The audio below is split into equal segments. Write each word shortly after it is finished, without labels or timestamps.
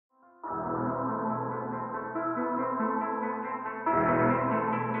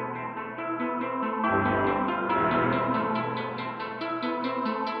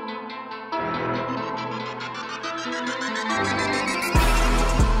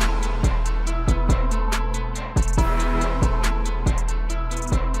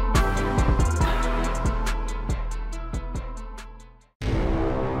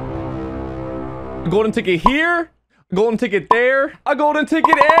golden ticket here, a golden ticket there, a golden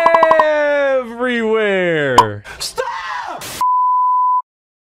ticket everywhere. Stop!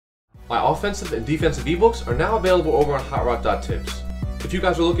 My offensive and defensive ebooks are now available over on hotrock.tips. If you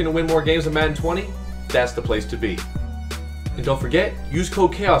guys are looking to win more games in Madden 20, that's the place to be. And don't forget, use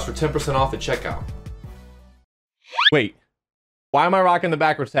code K-Aus for 10% off at checkout. Wait, why am I rocking the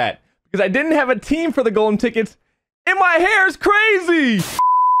backwards hat? Because I didn't have a team for the golden tickets, and my hair's crazy!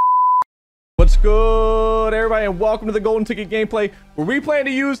 What's good, everybody, and welcome to the golden ticket gameplay, where we plan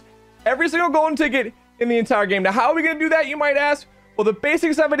to use every single golden ticket in the entire game. Now, how are we going to do that, you might ask? Well, the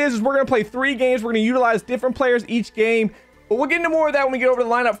basics of it is we're going to play 3 games. We're going to utilize different players each game, but we'll get into more of that when we get over the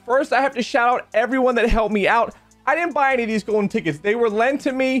lineup. First, I have to shout out everyone that helped me out. I didn't buy any of these golden tickets. They were lent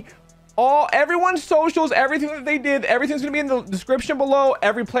to me. Everyone's socials, everything that they did, everything's going to be in the description below.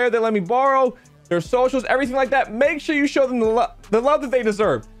 Every player they let me borrow, their socials, everything like that. Make sure you show them the love that they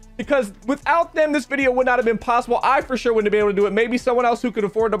deserve, because without them, this video would not have been possible. I for sure wouldn't have been able to do it. Maybe someone else who could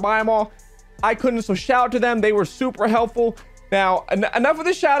afford to buy them all. I couldn't, so shout out to them. They were super helpful. Now, enough of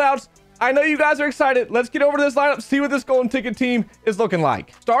the shout outs. I know you guys are excited. Let's get over to this lineup, see what this golden ticket team is looking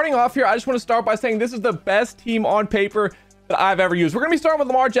like. Starting off here, I just want to start by saying this is the best team on paper that I've ever used. We're going to be starting with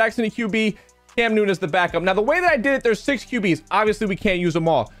Lamar Jackson, the QB, Cam Newton as the backup. Now, the way that I did it, there's 6 QBs. Obviously, we can't use them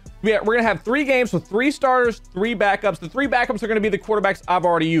all. We're going to have 3 games with 3 starters, 3 backups. The 3 backups are going to be the quarterbacks I've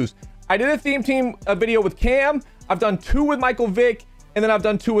already used. I did a theme team video with Cam. I've done 2 with Michael Vick, and then I've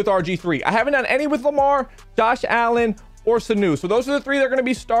done 2 with RG3. I haven't done any with Lamar, Josh Allen, or Sanu. So those are the 3 that are going to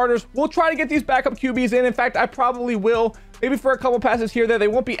be starters. We'll try to get these backup QBs in. In fact, I probably will, maybe for a couple passes here or there. They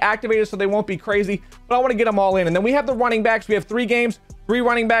won't be activated, so they won't be crazy, but I want to get them all in. And then we have the running backs. We have 3 games, 3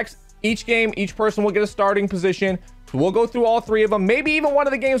 running backs. Each game, each person will get a starting position. So we'll go through all 3 of them. Maybe even one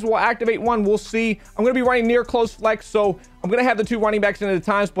of the games we'll activate one. We'll see. I'm going to be running near close flex, so I'm going to have the 2 running backs in at a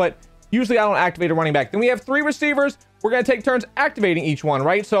time, but usually I don't activate a running back. Then we have 3 receivers. We're going to take turns activating each one,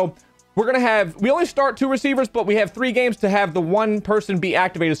 right? So we're going to have, we only start 2 receivers, but we have 3 games to have the 1 person be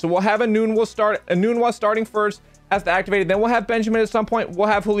activated. So we'll have Anunwa starting first as the activated. Then we'll have Benjamin at some point. We'll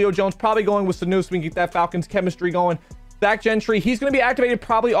have Julio Jones probably going with Sanu so we can get that Falcons chemistry going. Zach Gentry, he's going to be activated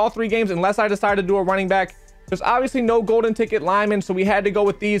probably all 3 games unless I decide to do a running back. There's obviously no golden ticket linemen, so we had to go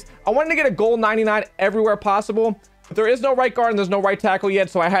with these. I wanted to get a gold 99 everywhere possible, but there is no right guard and there's no right tackle yet,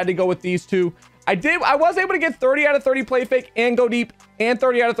 so I had to go with these 2. I was able to get 30 out of 30 play fake and go deep, and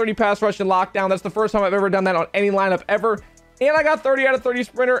 30 out of 30 pass rush and lockdown. That's the first time I've ever done that on any lineup ever. And I got 30 out of 30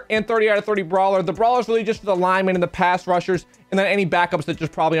 sprinter and 30 out of 30 brawler. The brawler is really just for the linemen and the pass rushers, and then any backups that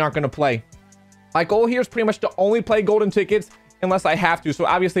just probably aren't going to play. My goal here is pretty much to only play golden tickets unless I have to. So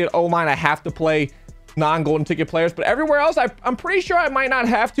obviously at O-line, I have to play non-golden ticket players, but everywhere else, I'm pretty sure I might not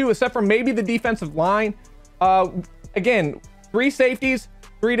have to, except for maybe the defensive line. Again, 3 safeties,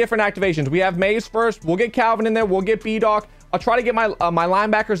 3 different activations. We have Mays first. We'll get Calvin in there. We'll get B-Doc. I'll try to get my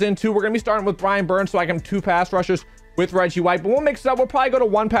linebackers in too. We're going to be starting with Brian Burns so I can have 2 pass rushers with Reggie White, but we'll mix it up. We'll probably go to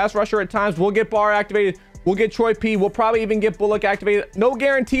 1 pass rusher at times. We'll get Barr activated. We'll get Troy P. We'll probably even get Bulluck activated. No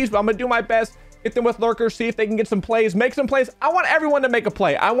guarantees, but I'm going to do my best. Get them with lurkers, see if they can get some plays, make some plays. I want everyone to make a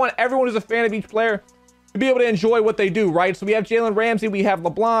play. I want everyone who's a fan of each player to be able to enjoy what they do, right? So we have Jalen Ramsey. We have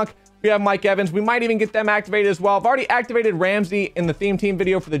LeBlanc. We have Mike Evans. We might even get them activated as well. I've already activated Ramsey in the theme team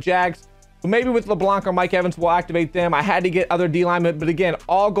video for the Jags. So maybe with LeBlanc or Mike Evans, we'll activate them. I had to get other D linemen, but again,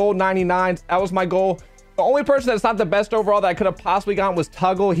 all gold 99s. That was my goal. The only person that's not the best overall that I could have possibly gotten was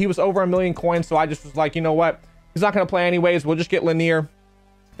Tuggle. He was over 1 million coins, so I just was like, you know what? He's not going to play anyways. We'll just get Lanier.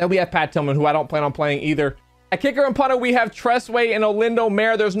 Then we have Pat Tillman, who I don't plan on playing either. At kicker and punter, we have Tressway and Olindo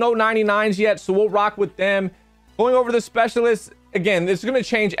Mare. There's no 99s yet, so we'll rock with them. Going over the specialists, again, this is going to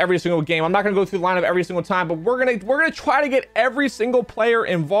change every single game. I'm not going to go through the lineup every single time, but we're gonna try to get every single player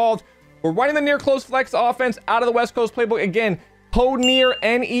involved. We're running the near close flex offense out of the West Coast playbook. Again, code NEAR,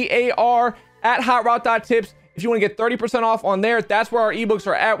 NEAR, at hotrock.tips. If you want to get 30% off on there, that's where our ebooks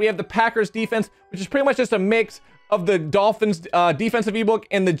are at. We have the Packers defense, which is pretty much just a mix of the Dolphins defensive ebook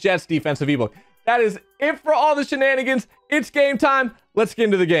and the Jets defensive ebook. That is it for all the shenanigans. It's game time. Let's get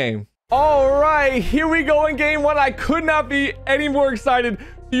into the game. All right, here we go in game 1. I could not be any more excited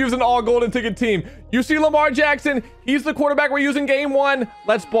to use an all golden ticket team. You see Lamar Jackson. He's the quarterback we're using game 1.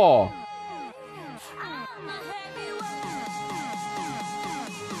 Let's ball.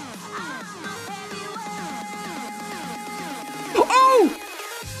 Oh!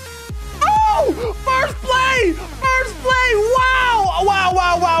 Oh! First play! First play! Wow! Wow,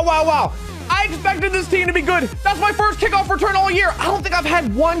 wow, wow, wow, wow. I expected this team to be good. That's my first kickoff return all year. I don't think I've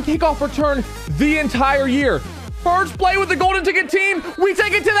had 1 kickoff return the entire year. First play with the golden ticket team. We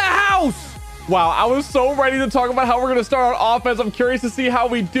take it to the house. Wow, I was so ready to talk about how we're going to start on offense. I'm curious to see how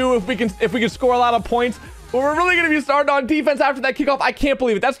we do, if we can score a lot of points. But we're really going to be starting on defense after that kickoff. I can't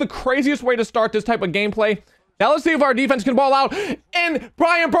believe it. That's the craziest way to start this type of gameplay. Now let's see if our defense can ball out. And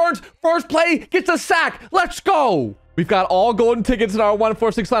Brian Burns, first play, gets a sack. Let's go. We've got all golden tickets in our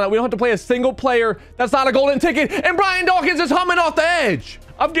 1-4-6 lineup. We don't have to play a single player that's not a golden ticket. And Brian Dawkins is humming off the edge.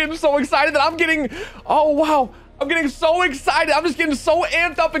 I'm getting so excited that I'm getting... Oh, wow. I'm getting so excited. I'm just getting so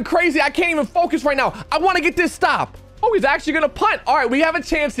amped up and crazy. I can't even focus right now. I want to get this stop. Oh, he's actually going to punt. All right, we have a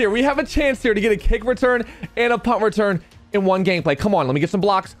chance here. We have a chance here to get a kick return and a punt return in one gameplay. Come on, let me get some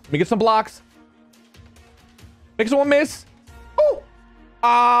blocks. Let me get some blocks. Make someone miss. Oh.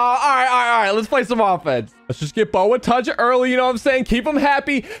 All right. Let's play some offense. Let's just get Bo a touch early. You know what I'm saying? Keep him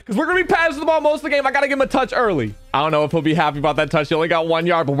happy because we're going to be passing the ball most of the game. I got to give him a touch early. I don't know if he'll be happy about that touch. He only got 1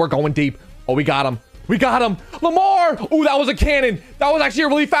 yard, but we're going deep. Oh, we got him. We got him. Lamar. Oh, that was a cannon. That was actually a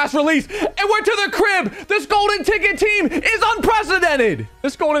really fast release. And we're to the crib. This golden ticket team is unprecedented.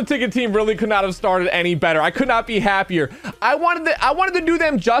 This golden ticket team really could not have started any better. I could not be happier. I wanted to do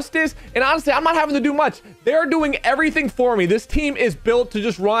them justice. And honestly, I'm not having to do much. They're doing everything for me. This team is built to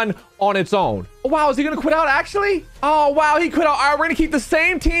just run on its own. Oh, wow. Is he going to quit out actually? Oh, wow. He quit out. All right. We're going to keep the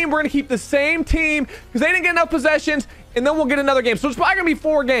same team. We're going to keep the same team because they didn't get enough possessions. And then we'll get another game. So it's probably going to be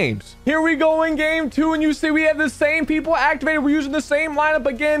 4 games. Here we go in game 2. And you see we have the same people activated. We're using the same lineup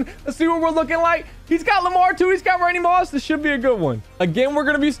again. Let's see what we're looking like. He's got Lamar too. He's got Randy Moss. This should be a good one. Again, we're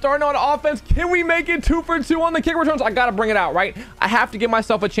going to be starting on offense. Can we make it 2 for 2 on the kick returns? I got to bring it out, right? I have to give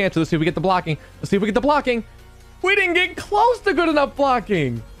myself a chance. Let's see if we get the blocking. Let's see if we get the blocking. We didn't get close to good enough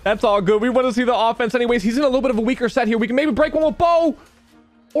blocking. That's all good. We want to see the offense anyways. He's in a little bit of a weaker set here. We can maybe break one with Bo.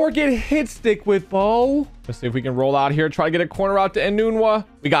 Or get hit stick with Bo. Let's see if we can roll out here. Try to get a corner out to Enunwa.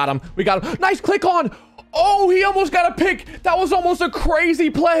 We got him. We got him. Nice click on. Oh, he almost got a pick. That was almost a crazy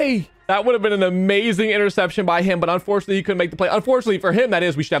play. That would have been an amazing interception by him, but unfortunately, he couldn't make the play. Unfortunately for him, that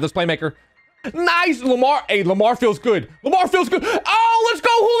is, we should have this playmaker. Nice, Lamar. Hey, Lamar feels good. Lamar feels good. Oh, let's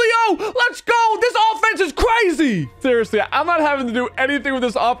go, Julio. Let's go. This offense is crazy. Seriously, I'm not having to do anything with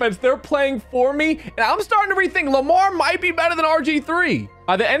this offense. They're playing for me, and I'm starting to rethink Lamar might be better than RG3.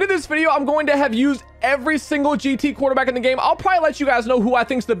 By the end of this video, I'm going to have used every single GT quarterback in the game. I'll probably let you guys know who I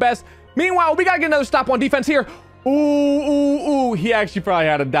think's the best. Meanwhile, we got to get another stop on defense here. Ooh. He actually probably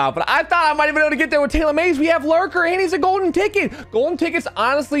had a doubt, but I thought I might have been able to get there with Taylor Mays. We have Lurker, and he's a golden ticket. Golden tickets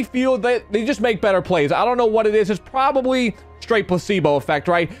honestly feel that they just make better plays. I don't know what it is. It's probably straight placebo effect,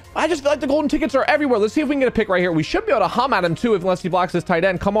 right? I just feel like the golden tickets are everywhere. Let's see if we can get a pick right here. We should be able to hum at him too, unless he blocks this tight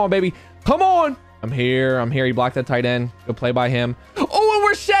end. Come on, baby. Come on. I'm here. He blocked that tight end. Good play by him. Oh, and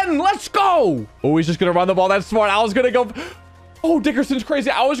we're shedding. Let's go. Oh, he's just going to run the ball. That's smart. I was going to go... Oh, Dickerson's crazy.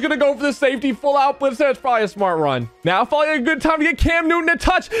 I was going to go for the safety full out blitz there. It's probably a smart run. Now, probably a good time to get Cam Newton a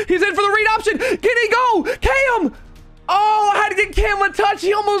touch. He's in for the read option. Can he go? Cam! Oh, I had to get Cam a touch.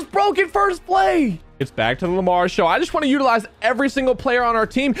 He almost broke it first play. It's back to the Lamar show. I just want to utilize every single player on our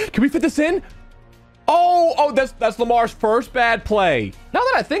team. Can we fit this in? Oh, that's Lamar's first bad play. Now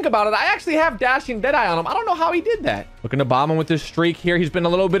that I think about it, I actually have dashing Deadeye on him. I don't know how he did that. Looking to bomb him with this streak here. He's been a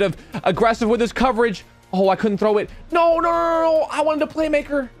little bit of aggressive with his coverage. Oh, I couldn't throw it. No. I wanted a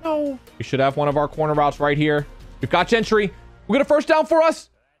playmaker. No. We should have one of our corner routes right here. We've got Gentry. We got a first down for us.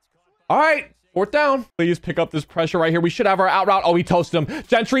 All right. 4th down. Please pick up this pressure right here. We should have our out route. Oh, he toasted him.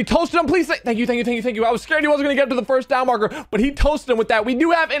 Gentry toasted him. Please. Thank you. I was scared he wasn't going to get to the first down marker, but he toasted him with that. We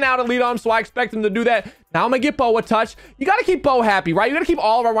do have in out and lead on him, so I expect him to do that. Now I'm going to get Bo a touch. You got to keep Bo happy, right? You got to keep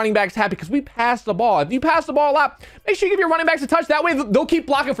all of our running backs happy because we pass the ball. If you pass the ball a lot, make sure you give your running backs a touch. That way they'll keep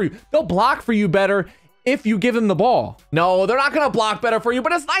blocking for you. They'll block for you better if you give them the ball. No, they're not going to block better for you,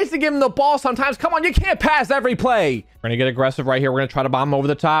 but it's nice to give them the ball sometimes. Come on, you can't pass every play. We're going to get aggressive right here. We're going to try to bomb him over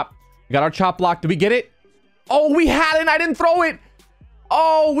the top. We got our chop block. Did we get it? Oh, we had it. I didn't throw it.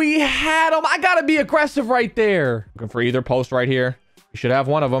 Oh, we had him. I got to be aggressive right there. Looking for either post right here. We should have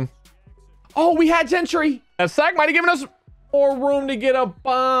one of them. Oh, we had Gentry. That sack might have given us more room to get a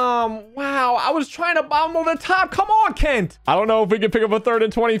bomb. Wow, I was trying to bomb over the top. Come on, Kent. I don't know if we can pick up a 3rd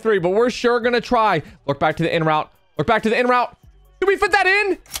and 23, but we're sure going to try. Look back to the in route. Did we fit that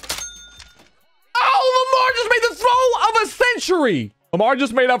in? Oh, Lamar just made the throw of a century. Lamar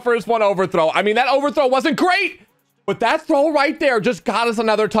just made up for his one overthrow. I mean, that overthrow wasn't great, but that throw right there just got us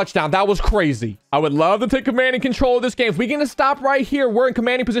another touchdown. That was crazy. I would love to take command and control of this game. If we can stop right here, we're in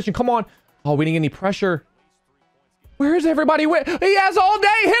commanding position. Come on. Oh, we didn't get any pressure. Where's everybody? He has all day.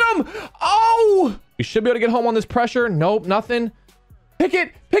 Hit him. Oh, we should be able to get home on this pressure. Nope, nothing. Pick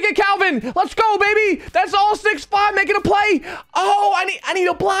it, Calvin. Let's go, baby. That's all 6'5" making a play. Oh, I need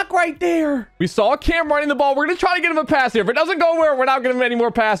a block right there. We saw Cam running the ball. We're going to try to get him a pass here. If it doesn't go where, we're not going to have any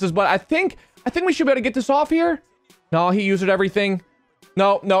more passes, but I think I think we should be able to get this off here. No, he used everything.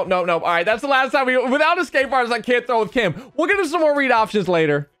 No. All right, that's the last time without escape bars, I can't throw with Kim. We'll get him some more read options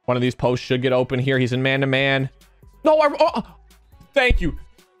later. One of these posts should get open here. He's in man-to-man. No, thank you.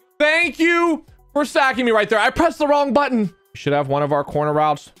 Thank you for sacking me right there. I pressed the wrong button. We should have one of our corner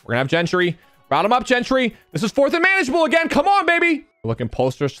routes. We're gonna have Gentry. Route him up, Gentry. This is 4th and manageable again. Come on, baby. We're looking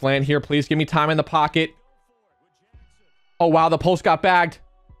poster slant here. Please give me time in the pocket. Oh, wow, the post got bagged.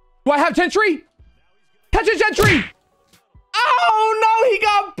 Do I have Gentry? Catch it, Gentry. Oh, no, he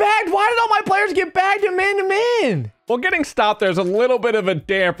got bagged. Why did all my players get bagged in man-to-man? Well, getting stopped there's a little bit of a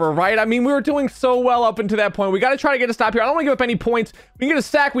damper, right? I mean, we were doing so well up until that point. We got to try to get a stop here. I don't want to give up any points. We can get a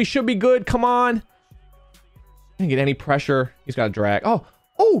sack. We should be good. Come on. Didn't get any pressure. He's got a drag. Oh,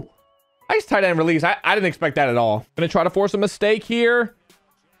 nice tight end release. I didn't expect that at all. Gonna try to force a mistake here.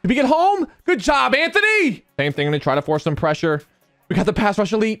 Did we get home? Good job, Anthony. Same thing. Gonna try to force some pressure. We got the pass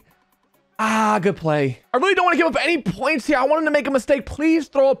rush elite. Ah, good play. I really don't want to give up any points here. I want him to make a mistake. Please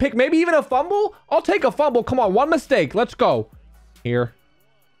throw a pick. Maybe even a fumble. I'll take a fumble. Come on, one mistake. Let's go. Here.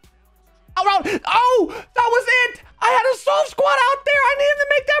 Oh, that was it. I had a soft squad out there. I needed to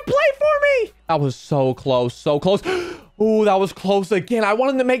make that play for me. That was so close. So close. Ooh, that was close again. I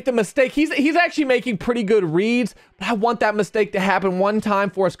want him to make the mistake. He's actually making pretty good reads, but I want that mistake to happen one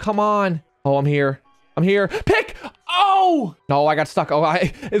time for us. Come on. Oh, I'm here. Pick. Oh, no, I got stuck. Oh,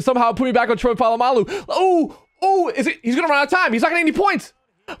 it somehow put me back on Troy Polamalu. He's going to run out of time. He's not going to get any points.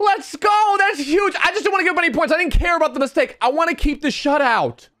 Let's go. That's huge. I just didn't want to give him any points. I didn't care about the mistake. I want to keep the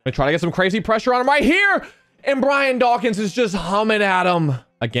shutout. I'm going to try to get some crazy pressure on him right here. And Brian Dawkins is just humming at him.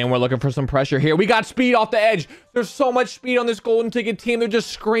 Again, we're looking for some pressure here. We got speed off the edge. There's so much speed on this golden ticket team. They're just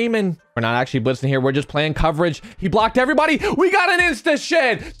screaming. We're not actually blitzing here. We're just playing coverage. He blocked everybody. We got an insta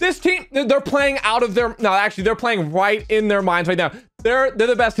shed. This team, they're playing out of their... No, actually, they're playing right in their minds right now. They're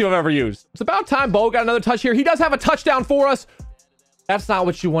the best team I've ever used. It's about time Bo got another touch here. He does have a touchdown for us. That's not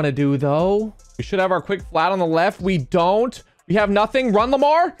what you want to do, though. We should have our quick flat on the left. We don't. We have nothing. Run,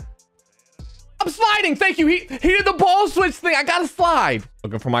 Lamar. I'm sliding. Thank you. He did the ball switch thing. I got to slide.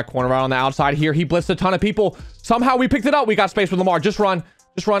 Looking for my corner out on the outside here. He blitzed a ton of people. Somehow we picked it up. We got space with Lamar. Just run.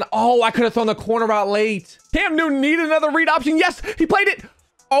 Oh, I could have thrown the corner out late. Cam Newton needed another read option. Yes, he played it.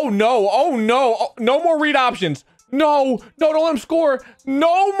 Oh, no. No more read options. No, don't let him score.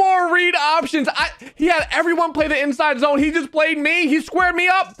 No more read options. He had everyone play the inside zone. He just played me. He squared me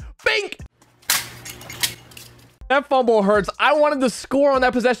up. Bink. That fumble hurts. I wanted to score on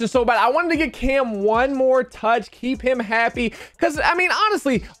that possession so bad. I wanted to get Cam one more touch, keep him happy. Because, I mean,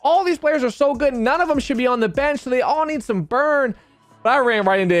 honestly, all these players are so good. None of them should be on the bench, so they all need some burn. But I ran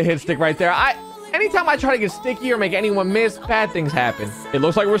right into a hit stick right there. Anytime I try to get sticky or make anyone miss, bad things happen. It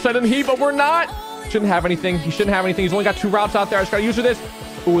looks like we're setting heat, but we're not. Shouldn't have anything. He shouldn't have anything. He's only got 2 routes out there. I just got to use for this.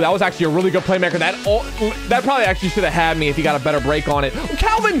 Ooh, that was actually a really good playmaker. That probably actually should have had me if he got a better break on it. Oh,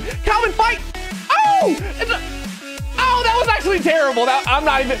 Calvin, fight. Oh, that was actually terrible.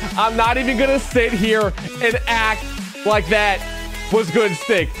 I'm not even gonna sit here and act like that was good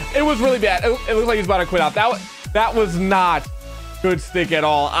stick. It was really bad. It looks like he's about to quit out. That was not good stick at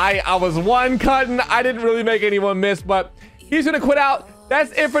all. I was one cutting. I didn't really make anyone miss, but he's gonna quit out.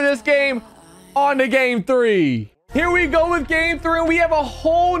 That's it for this game. On to game 3. Here we go with game 3, and we have a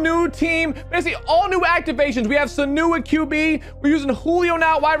whole new team. Basically, all new activations. We have Sanu at QB. We're using Julio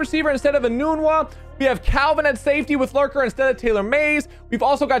now at wide receiver instead of Enunwa. We have Calvin at safety with Lurker instead of Taylor Mays. We've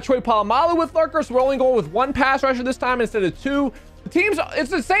also got Troy Polamalu with Lurker, so we're only going with 1 pass rusher this time instead of 2. It's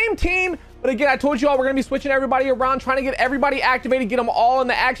the same team, but again, I told you all we're going to be switching everybody around, trying to get everybody activated, get them all in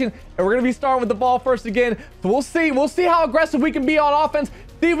the action, and we're going to be starting with the ball first again. So we'll see how aggressive we can be on offense,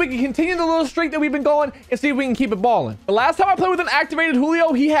 see if we can continue the little streak that we've been going, and see if we can keep it balling. The last time I played with an activated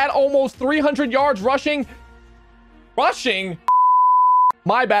Julio, he had almost 300 yards rushing.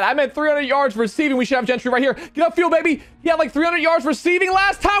 My bad. I meant 300 yards receiving. We should have Gentry right here. Get upfield, baby. He had like 300 yards receiving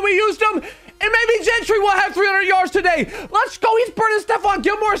last time we used him. And maybe Gentry will have 300 yards today. Let's go. He's burning Stephon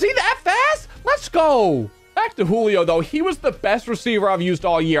Gilmore. Is he that fast? Let's go. Back to Julio, though. He was the best receiver I've used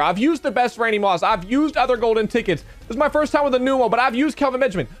all year. I've used the best Randy Moss. I've used other golden tickets. This is my first time with a new one, but I've used Kelvin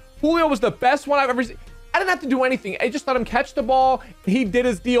Benjamin. Julio was the best one I've ever seen. I didn't have to do anything. I just let him catch the ball. He did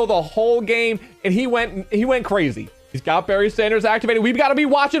his deal the whole game, and he went crazy. He's got Barry Sanders activated. We've got to be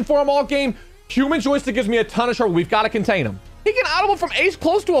watching for him all game. Human joystick gives me a ton of trouble. We've got to contain him. He can audible from ace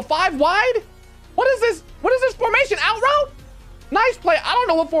close to a 5 wide. What is this? What is this formation? Out route? Nice play. I don't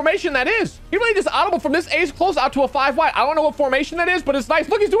know what formation that is. He really just audible from this ace close out to a 5 wide. I don't know what formation that is, but it's nice.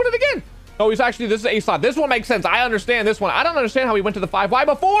 Look, he's doing it again. No, this is ace slot. This one makes sense. I understand this one. I don't understand how he went to the 5 wide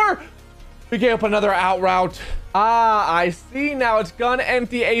before. We gave up another out route. Ah, I see now. It's gun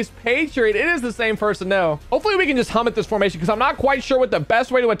empty ace patriot. It is the same personnel. Hopefully we can just hum at this formation because I'm not quite sure what the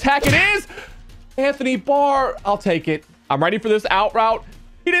best way to attack it is. Anthony Barr. I'll take it. I'm ready for this out route.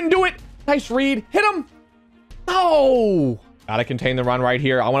 He didn't do it. Nice read. Hit him. No. Gotta contain the run right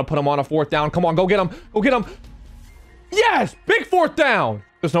here. I want to put him on a 4th down. Come on, go get him. Go get him. Yes, big 4th down.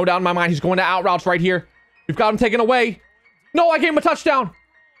 There's no doubt in my mind. He's going to out routes right here. We've got him taken away. No, I gave him a touchdown.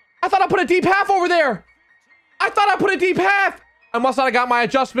 I thought I put a deep half over there. I thought I put a deep half. I must not have got my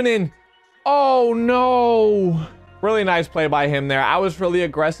adjustment in. Oh, no. Really nice play by him there. I was really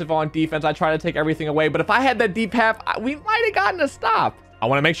aggressive on defense. I tried to take everything away. But if I had that deep half, we might have gotten a stop. I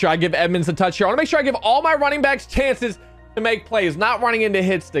want to make sure I give Edmonds a touch here. I want to make sure I give all my running backs chances to make plays. Not running into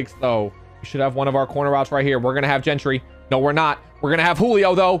hit sticks, though. We should have one of our corner routes right here. We're going to have Gentry. No, we're not. We're going to have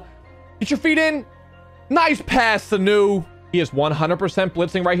Julio, though. Get your feet in. Nice pass, Sanu. He is 100%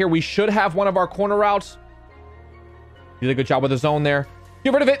 blitzing right here. We should have one of our corner routes. He did a good job with the zone there.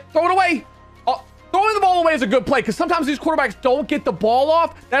 Get rid of it. Throw it away. Oh, throwing the ball away is a good play because sometimes these quarterbacks don't get the ball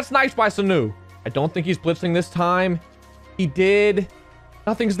off. That's nice by Sanu. I don't think he's blitzing this time. He did.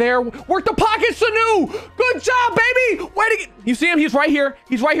 Nothing's there. Work the pocket, Sanu. Good job, baby. Way to get. You see him? He's right here.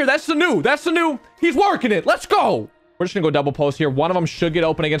 He's right here. That's Sanu. That's Sanu. He's working it. Let's go. We're just going to go double post here. One of them should get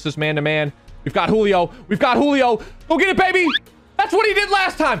open against this man-to-man. We've got Julio. We've got Julio. Go get it, baby. That's what he did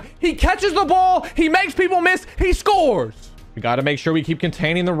last time. He catches the ball. He makes people miss. He scores. We got to make sure we keep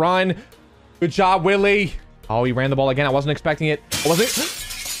containing the run. Good job, Willie. Oh, he ran the ball again. I wasn't expecting it. I wasn't.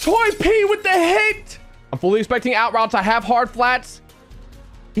 Troy P with the hit. I'm fully expecting out routes. I have hard flats.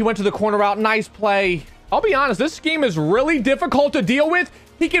 He went to the corner route. Nice play. I'll be honest. This scheme is really difficult to deal with.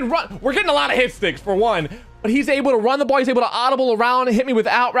 He can run. We're getting a lot of hit sticks for one. But he's able to run the ball. He's able to audible around and hit me with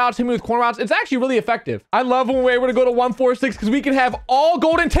out routes, hit me with corner routes. It's actually really effective. I love when we're able to go to 146 because we can have all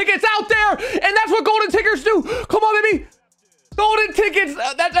golden tickets out there. And that's what golden tickets do. Come on, baby. Golden tickets.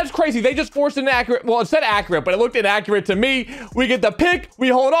 That's crazy. They just forced an accurate. Well, it said accurate, but it looked inaccurate to me. We get the pick. We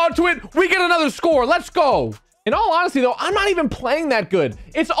hold on to it. We get another score. Let's go. In all honesty, though, I'm not even playing that good.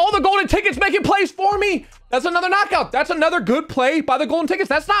 It's all the golden tickets making plays for me. That's another knockout. That's another good play by the golden tickets.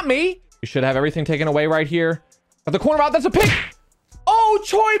 That's not me. We should have everything taken away right here. At the corner route, that's a pick. Oh,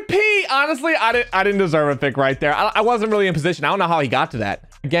 Troy P. Honestly, I didn't deserve a pick right there. I wasn't really in position. I don't know how he got to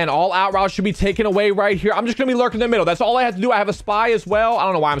that. Again, all out routes should be taken away right here. I'm just going to be lurking in the middle. That's all I have to do. I have a spy as well. I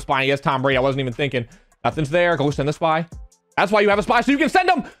don't know why I'm spying against Tom Brady. I wasn't even thinking. Nothing's there. Go send the spy. That's why you have a spy, so you can send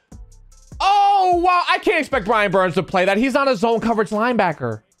him. Oh, wow. I can't expect Brian Burns to play that. He's not a zone coverage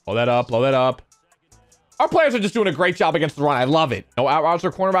linebacker. Blow that up. Blow that up. Our players are just doing a great job against the run. I love it. No out routes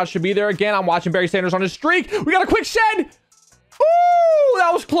or corner routes should be there again. I'm watching Barry Sanders on his streak. We got a quick shed. Ooh, that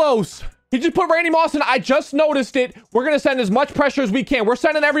was close. He just put Randy Moss in. I just noticed it. We're going to send as much pressure as we can. We're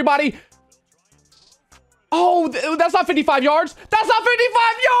sending everybody. Oh, that's not 55 yards. That's not 55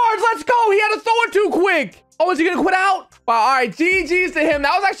 yards. Let's go. He had to throw it too quick. Oh, is he going to quit out? Wow, all right, GG's to him.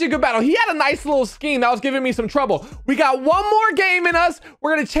 That was actually a good battle. He had a nice little scheme that was giving me some trouble. We got one more game in us.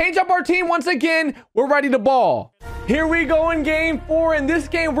 We're going to change up our team once again. We're ready to ball. Here we go in game 4. In this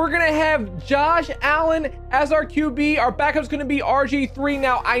game, we're going to have Josh Allen as our QB. Our backup's going to be RG3.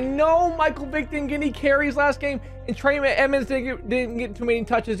 Now, I know Michael Vick didn't get any carries last game, and Trey Edmonds didn't get too many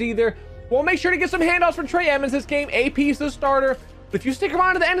touches either. We'll make sure to get some handoffs from Trey Edmonds this game. AP's the starter. But if you stick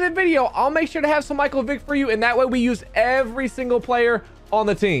around to the end of the video, I'll make sure to have some Michael Vick for you, and that way we use every single player on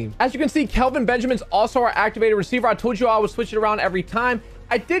the team. As you can see, Kelvin Benjamin's also our activated receiver. I told you I would switch it around every time.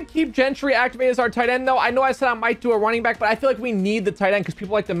 I did keep Gentry activated as our tight end, though. I know I said I might do a running back, but I feel like we need the tight end because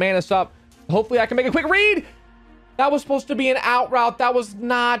people like to man us up. Hopefully, I can make a quick read. That was supposed to be an out route. That was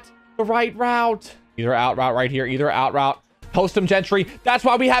not the right route. Either out route right here, either out route. Post him, Gentry. That's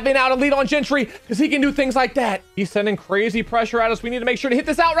why we have in out a lead on Gentry, because he can do things like that. He's sending crazy pressure at us. We need to make sure to hit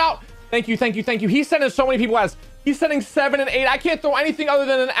this out route. Thank you, thank you, thank you. He's sending so many people at us. He's sending 7 and 8. I can't throw anything other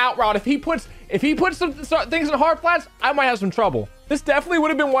than an out route. If he puts some things in hard flats, I might have some trouble. This definitely would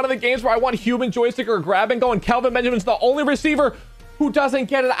have been one of the games where I want human joystick or grab and go, and Kelvin Benjamin's the only receiver who doesn't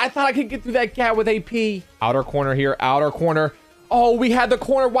get it. I thought I could get through that gap with AP. Outer corner here, outer corner. Oh, we had the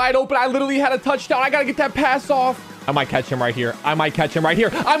corner wide open. I literally had a touchdown. I got to get that pass off. I might catch him right here. I might catch him right here.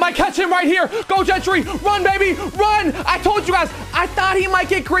 I might catch him right here. Go, Gentry. Run, baby. Run. I told you guys, I thought he might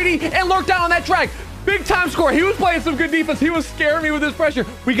get greedy and lurk down on that track. Big time score. He was playing some good defense. He was scaring me with his pressure.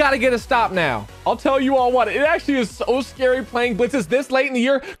 We got to get a stop now. I'll tell you all what, it actually is so scary playing blitzes this late in the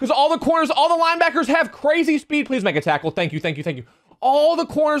year because all the corners, all the linebackers have crazy speed. Please make a tackle. Thank you, thank you, thank you. All the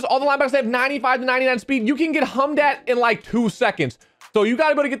corners, all the linebackers have 95 to 99 speed. You can get hummed at in like 2 seconds. So you got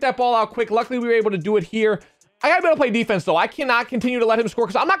to be able to get that ball out quick. Luckily, we were able to do it here. I gotta be able to play defense, though. I cannot continue to let him score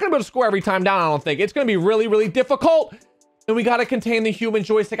because I'm not gonna be able to score every time down, I don't think. It's gonna be really, really difficult. And we gotta contain the human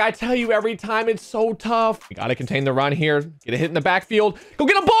joystick. I tell you every time, it's so tough. We gotta contain the run here. Get a hit in the backfield. Go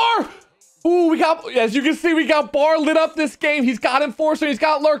get a Barr! Ooh, we got, as you can see, we got Barr lit up this game. He's got Enforcer, he's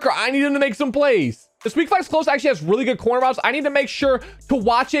got Lurker. I need him to make some plays. This weak flex close actually has really good corner routes. I need to make sure to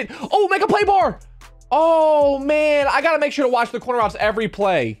watch it. Oh, make a play, Barr! Oh, man, I gotta make sure to watch the corner routes every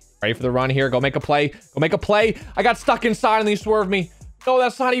play. Ready for the run here. Go make a play. Go make a play. I got stuck inside and he swerved me. No,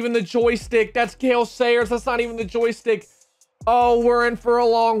 that's not even the joystick. That's Gale Sayers. That's not even the joystick. Oh, we're in for a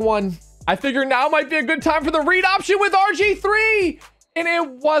long one. I figure now might be a good time for the read option with RG3. And it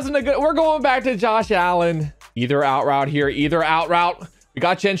wasn't a good... We're going back to Josh Allen. Either out route here. Either out route. We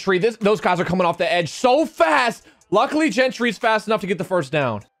got Gentry. Those guys are coming off the edge so fast. Luckily, Gentry's fast enough to get the first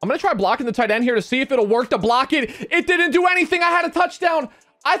down. I'm going to try blocking the tight end here to see if it'll work to block it. It didn't do anything. I had a touchdown.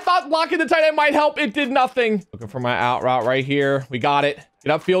 I thought blocking the tight end might help. It did nothing. Looking for my out route right here. We got it.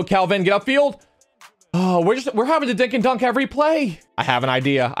 Get upfield, Kelvin. Get upfield. Oh, we're having to dink and dunk every play. I have an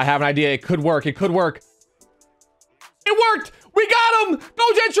idea. It could work. It could work. It worked. We got him.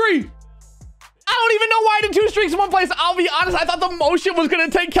 Go, Gentry. I don't even know why I did 2 streaks in one place. I'll be honest. I thought the motion was going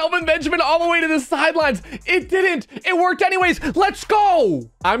to take Kelvin Benjamin all the way to the sidelines. It didn't. It worked anyways. Let's go.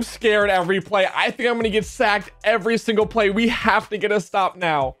 I'm scared every play. I think I'm going to get sacked every single play. We have to get a stop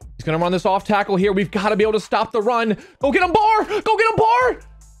now. He's going to run this off tackle here. We've got to be able to stop the run. Go get him, Barr. Go get him, Barr.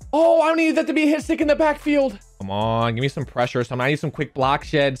 Oh, I need that to be a hit stick in the backfield. Come on. Give me some pressure. I need some quick block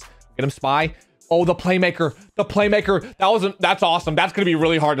sheds. Get him, Spy. Oh, the playmaker. The playmaker. That's awesome. That's going to be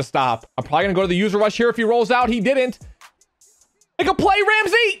really hard to stop. I'm probably going to go to the user rush here if he rolls out. He didn't. Make a play,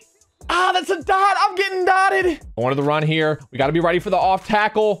 Ramsey. Ah, that's a dot. I'm getting dotted. I wanted the run here. We got to be ready for the off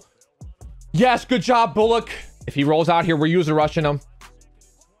tackle. Yes, good job, Bulluck. If he rolls out here, we're user rushing him.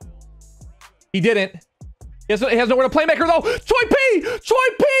 He didn't. He has nowhere to playmaker, though. Troy P.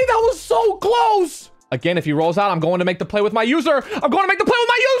 That was so close. Again, if he rolls out, I'm going to make the play with my user.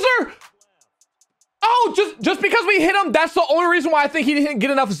 Oh, just because we hit him, that's the only reason why I think he didn't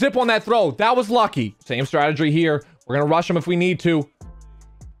get enough zip on that throw. That was lucky. Same strategy here. We're going to rush him if we need to.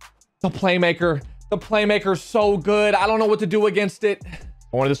 The playmaker's so good. I don't know what to do against it.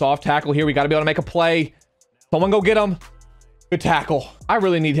 Going to this off tackle here. We got to be able to make a play. Someone go get him. Good tackle. I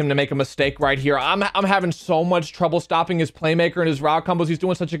really need him to make a mistake right here. I'm having so much trouble stopping his playmaker and his route combos. He's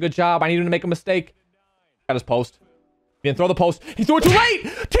doing such a good job. I need him to make a mistake. Got his post. He didn't throw the post. He threw it too late.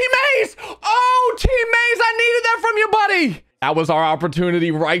 T-Maze. Oh, T-Maze, I needed that from you, buddy. That was our opportunity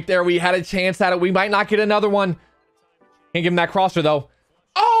right there. We had a chance at it. We might not get another one. Can't give him that crosser, though.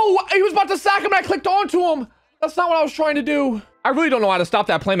 Oh, he was about to sack him and I clicked onto him. That's not what I was trying to do. I really don't know how to stop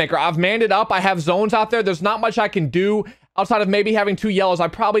that playmaker. I've manned it up. I have zones out there. There's not much I can do outside of maybe having 2 yellows. I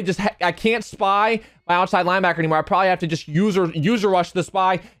probably just, I can't spy my outside linebacker anymore. I probably have to just user rush the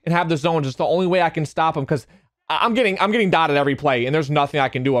spy and have the zones. It's the only way I can stop him because I'm getting dotted every play and there's nothing I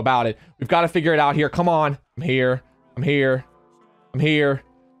can do about it. We've got to figure it out here. Come on. I'm here.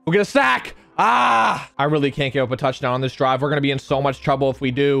 We'll get a sack. I really can't give up a touchdown on this drive. We're going to be in so much trouble if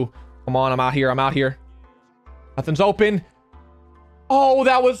we do. Come on. I'm out here. Nothing's open. Oh,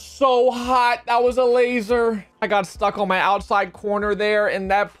 that was so hot. That was a laser. I got stuck on my outside corner there and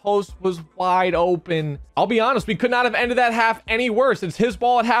that post was wide open. I'll be honest. We could not have ended that half any worse. It's his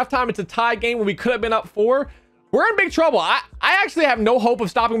ball at halftime. It's a tie game when we could have been up 4. We're in big trouble. I actually have no hope of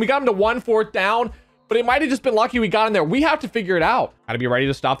stopping. We got him to 1 4th down, but it might have just been lucky we got in there. We have to figure it out. Got to be ready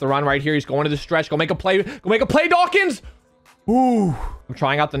to stop the run right here. He's going to the stretch. Go make a play. Dawkins. Ooh. I'm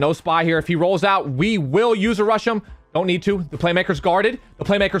trying out the no spy here. If he rolls out, we will user rush him. Don't need to. The playmaker's guarded.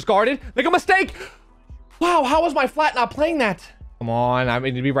 Make a mistake. Wow, how was my flat not playing that? Come on. I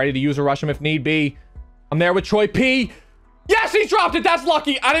need to be ready to user rush him if need be. I'm there with Troy P. Yes, he dropped it. That's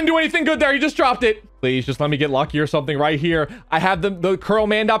lucky. I didn't do anything good there. He just dropped it. Please, just let me get lucky or something right here. I have the curl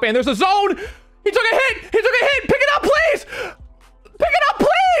manned up, and there's a zone. He took a hit. Pick it up, please.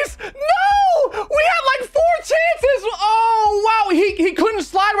 No! We had like 4 chances. Oh, wow. He couldn't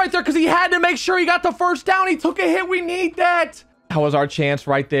slide right there because he had to make sure he got the first down. He took a hit. We need that. That was our chance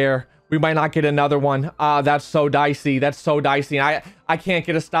right there. We might not get another one. That's so dicey. I can't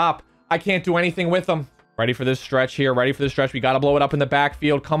get a stop. I can't do anything with him. Ready for this stretch here. We got to blow it up in the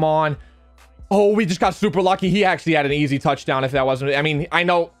backfield. Come on. Oh, we just got super lucky. He actually had an easy touchdown if that wasn't... I mean, I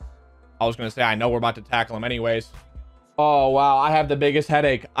know we're about to tackle him anyways. Oh, wow. I have the biggest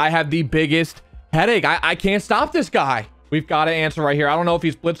headache. I can't stop this guy. We've got to answer right here. I don't know if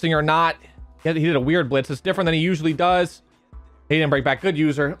he's blitzing or not. He did a weird blitz. It's different than he usually does. He didn't break back. Good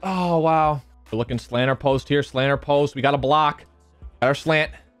user. Oh, wow. We're looking slanter post here. We got a block. Got our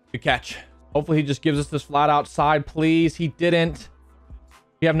slant. Good catch. Hopefully he just gives us this flat outside, please. He didn't.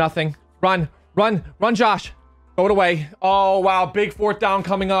 We have nothing. Run, run, run, Josh. Throw it away. Oh, wow. Big 4th down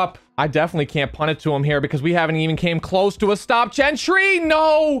coming up. I definitely can't punt it to him here because we haven't even came close to a stop. Gentry,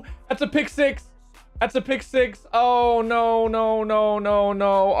 no. That's a pick 6. That's a pick 6. Oh, no, no, no, no,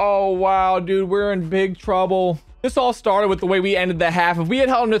 no. Oh, wow, dude. We're in big trouble. This all started with the way we ended the half. If we had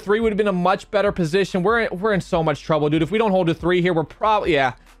held him to 3, we would have been in a much better position. We're in so much trouble, dude. If we don't hold to 3 here, we're probably,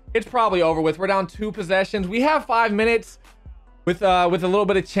 yeah, it's probably over with. We're down 2 possessions. We have 5 minutes with a little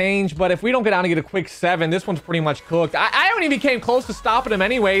bit of change, but if we don't get down and get a quick 7, this one's pretty much cooked. I haven't even came close to stopping him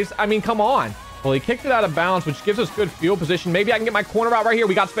anyways. I mean, come on. Well, he kicked it out of bounds, which gives us good field position. Maybe I can get my corner out right here.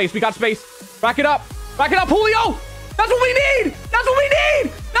 We got space. We got space. Back it up. Back it up, Julio. That's what we need. That's what we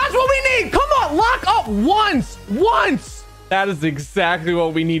need. That's what we need. Come on, lock up once. That is exactly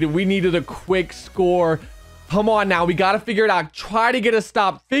what we needed. We needed a quick score. Come on now. We got to figure it out. Try to get a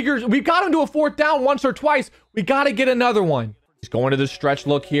stop. We've got him to a 4th down once or twice. We got to get another one. He's going to the stretch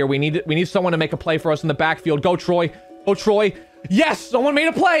look here. We need someone to make a play for us in the backfield. Go, Troy. Go, Troy. Yes, someone made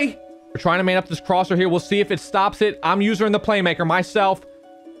a play. We're trying to man up this crosser here. We'll see if it stops it. I'm using the playmaker myself.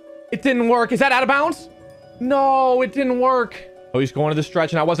 It didn't work. Is that out of bounds? No, it didn't work. Oh, he's going to the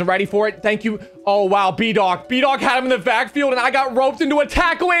stretch, and I wasn't ready for it. Thank you. Oh, wow. B-Dog. B-Dog had him in the backfield, and I got roped into a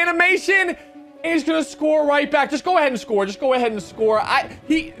tackle animation. And he's going to score right back. Just go ahead and score. Just go ahead and score.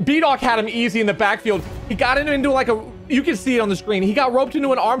 B-Dog had him easy in the backfield. He got into like a... You can see it on the screen. He got roped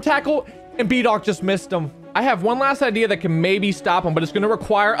into an arm tackle, and B-Dog just missed him. I have one last idea that can maybe stop him, but it's going to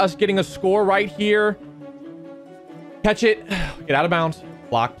require us getting a score right here. Catch it. Get out of bounds.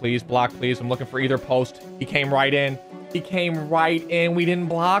 Block, please. Block, please. I'm looking for either post. He came right in. He came right in. We didn't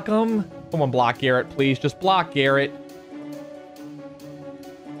block him. Someone block Garrett, please. Just block Garrett.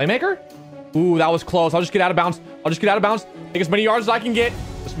 Playmaker? Ooh, that was close. I'll just get out of bounds. I'll just get out of bounds. Take as many yards as I can get.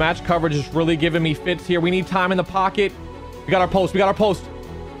 This match coverage is really giving me fits here. We need time in the pocket. We got our post. We got our post.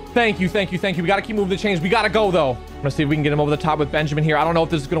 Thank you. Thank you. Thank you. We got to keep moving the chains. We got to go, though. I'm going to see if we can get him over the top with Benjamin here. I don't know if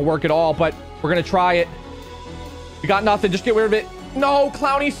this is going to work at all, but we're going to try it. We got nothing. Just get rid of it. No,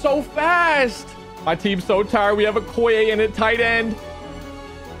 Clowney's so fast. My team's so tired. We have a Koye in at tight end.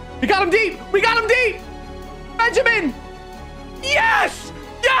 We got him deep. We got him deep. Benjamin. Yes.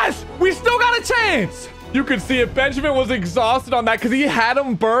 Yes. We still got a chance. You could see it. Benjamin was exhausted on that because he had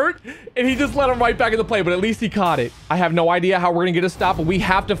him burnt and he just let him right back in the play, but at least he caught it. I have no idea how we're going to get a stop, but we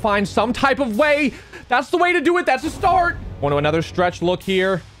have to find some type of way. That's the way to do it. That's a start. Going to another stretch look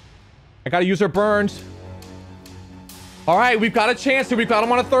here. I got to use our Burns. All right, we've got a chance here. We've got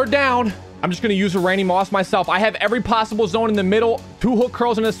him on a 3rd down. I'm just going to use a Randy Moss myself. I have every possible zone in the middle. 2 hook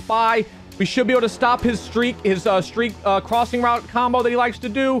curls and a spy. We should be able to stop his streak crossing route combo that he likes to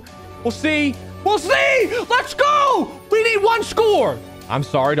do. We'll see. We'll see. Let's go. We need 1 score. I'm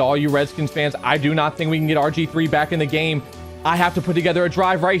sorry to all you Redskins fans. I do not think we can get RG3 back in the game. I have to put together a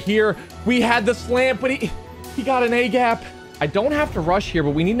drive right here. We had the slant, but he got an A gap. I don't have to rush here,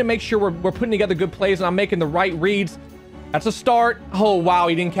 but we need to make sure we're putting together good plays and I'm making the right reads. That's a start. Oh, wow.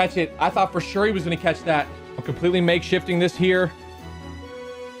 He didn't catch it. I thought for sure he was going to catch that. I'm completely makeshifting this here.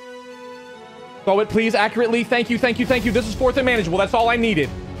 Throw it, please, accurately. Thank you, thank you, thank you. This is 4th and manageable. That's all I needed.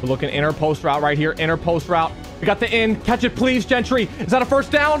 We're looking inner post route right here. Inner post route. We got the in. Catch it, please, Gentry. Is that a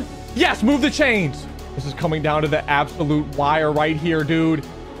 1st down? Yes, move the chains. This is coming down to the absolute wire right here, dude.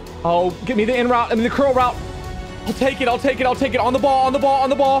 Oh, give me the in route. I mean, the curl route. I'll take it. I'll take it. I'll take it. On the ball, on the ball, on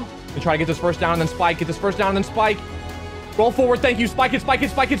the ball. Let me try to get this 1st down and then spike. Get this 1st down and then spike. Roll forward. Thank you. Spike it, spike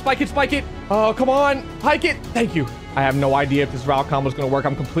it, spike it, spike it, spike it. Oh, come on. Hike it. Thank you. I have no idea if this route combo is going to work.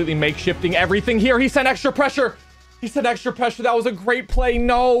 I'm completely makeshifting everything here. He sent extra pressure. He sent extra pressure. That was a great play.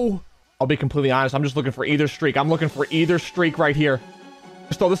 No. I'll be completely honest. I'm just looking for either streak. I'm looking for either streak right here.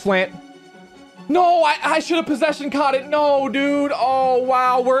 Just throw the slant. No, I should have possession caught it. No, dude. Oh,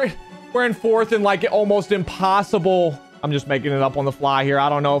 wow. We're in 4th and like almost impossible. I'm just making it up on the fly here. I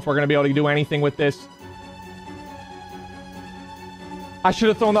don't know if we're going to be able to do anything with this. I should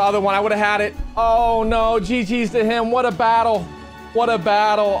have thrown the other one. I would have had it. Oh, no. GG's to him. What a battle. What a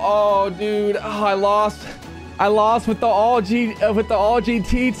battle. Oh, dude. Oh, I lost. I lost with the all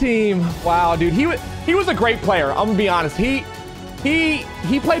GT team. Wow, dude. He was a great player. I'm gonna be honest. He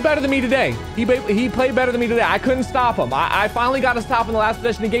played better than me today. He played better than me today. I couldn't stop him. I finally got to stop in the last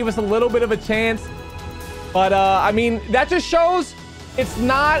possession. He gave us a little bit of a chance. But I mean, that just shows it's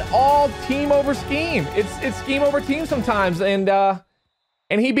not all team over scheme. It's scheme over team sometimes.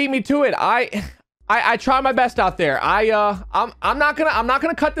 And he beat me to it. I try my best out there. I'm not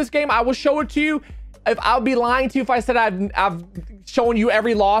gonna cut this game. I will show it to you. If I'll be lying to you if I said I've shown you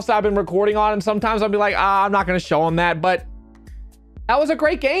every loss I've been recording on, and sometimes I'll be like, I'm not gonna show them that. But that was a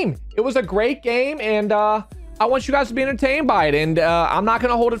great game. It was a great game, and I want you guys to be entertained by it, and I'm not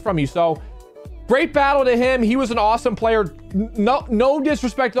going to hold it from you. So, great battle to him. He was an awesome player. No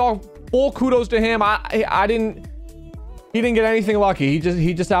disrespect at all. Full kudos to him. He didn't get anything lucky.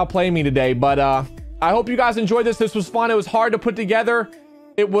 He just outplayed me today. But I hope you guys enjoyed this. This was fun. It was hard to put together.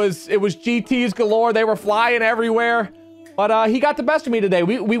 It was GTs galore. They were flying everywhere. But he got the best of me today.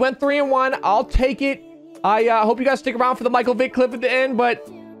 We went 3-1. I'll take it. I hope you guys stick around for the Michael Vick clip at the end. But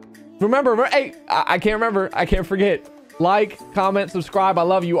remember, hey, I can't remember. I can't forget. Like, comment, subscribe. I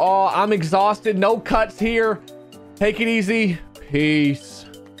love you all. I'm exhausted. No cuts here. Take it easy. Peace.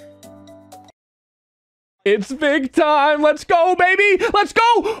 It's big time. Let's go, baby. Let's go.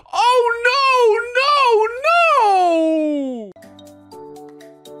 Oh, no, no, no.